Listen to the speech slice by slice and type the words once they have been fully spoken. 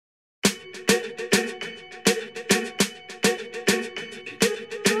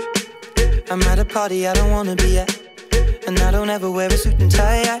I'm at a party I don't wanna be at, and I don't ever wear a suit and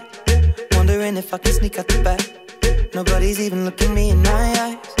tie. Wondering if I can sneak out the back. Nobody's even looking me in my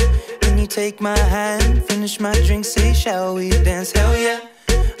eyes. Can you take my hand, finish my drink, say shall we dance? Hell yeah.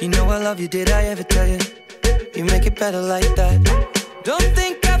 You know I love you, did I ever tell you? You make it better like that. Don't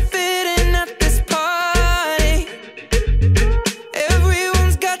think I fit in at this party.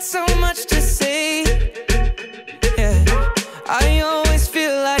 Everyone's got so much to say. Yeah, I always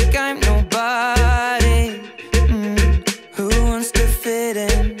feel like I'm nobody. Who wants to fit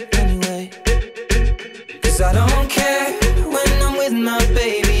in anyway? 'Cause I don't care when I'm with my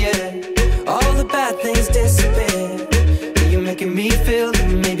baby, yeah. All the bad things disappear. You're making me feel that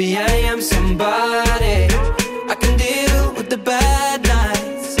maybe I am somebody. I can deal with the bad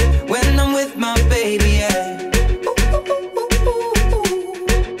nights when I'm with my baby, yeah.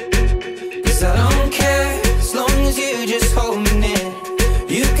 'Cause I don't care as long as you just hold me near.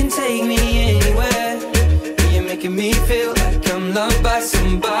 You can take me anywhere. You're making me feel like I'm loved by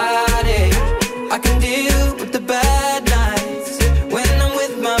somebody. I can deal with the bad nights when I'm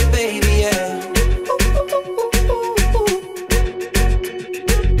with my baby, yeah.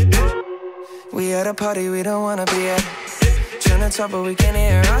 We at a party we don't wanna be at. Trying to talk but we can't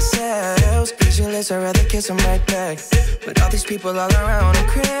hear ourselves. Pictureless, I'd rather kiss them right back. But all these people all around, I'm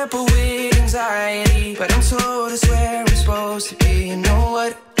crippled with anxiety. But I'm told it's where I'm supposed to be. You know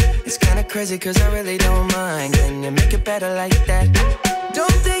what? It's kinda crazy 'cause I really don't mind. Can you make it better like that?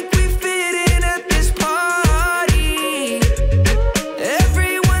 Don't think we fit in at this party.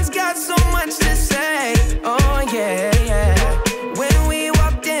 Everyone's got so much to say. Oh yeah, yeah. When we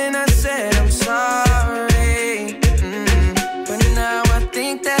walked in I said I'm sorry. But now I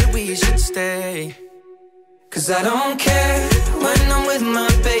think that we should stay. 'Cause I don't care when I'm with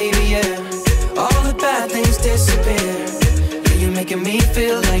my baby, yeah. All the bad things disappear. Yeah, you're making me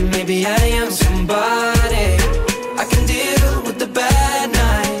feel like maybe I am somebody. I can deal with the bad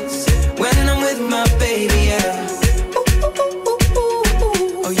nights when I'm with my baby, yeah.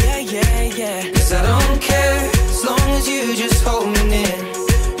 Oh yeah, yeah, yeah. 'Cause I don't care as long as you just hold me near.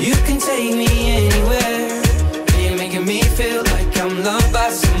 You can take me anywhere. You're making me feel like I'm loved by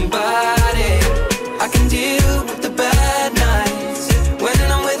somebody. I can deal with the bad nights when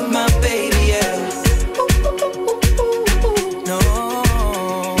I'm with my baby, yeah. No,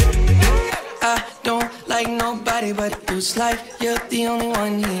 I don't like nobody but you. It's like you're the only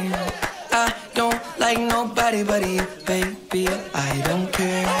one here. I don't like nobody but you, baby. I don't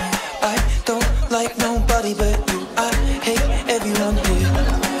care. I don't like nobody but you. I hate everyone here.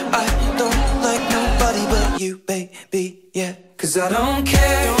 I don't like nobody but you, baby, yeah. 'Cause I don't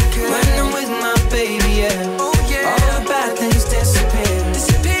care when I'm with my baby, yeah. Oh, yeah. All the bad things disappear.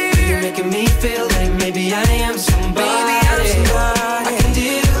 You're making me feel like maybe I am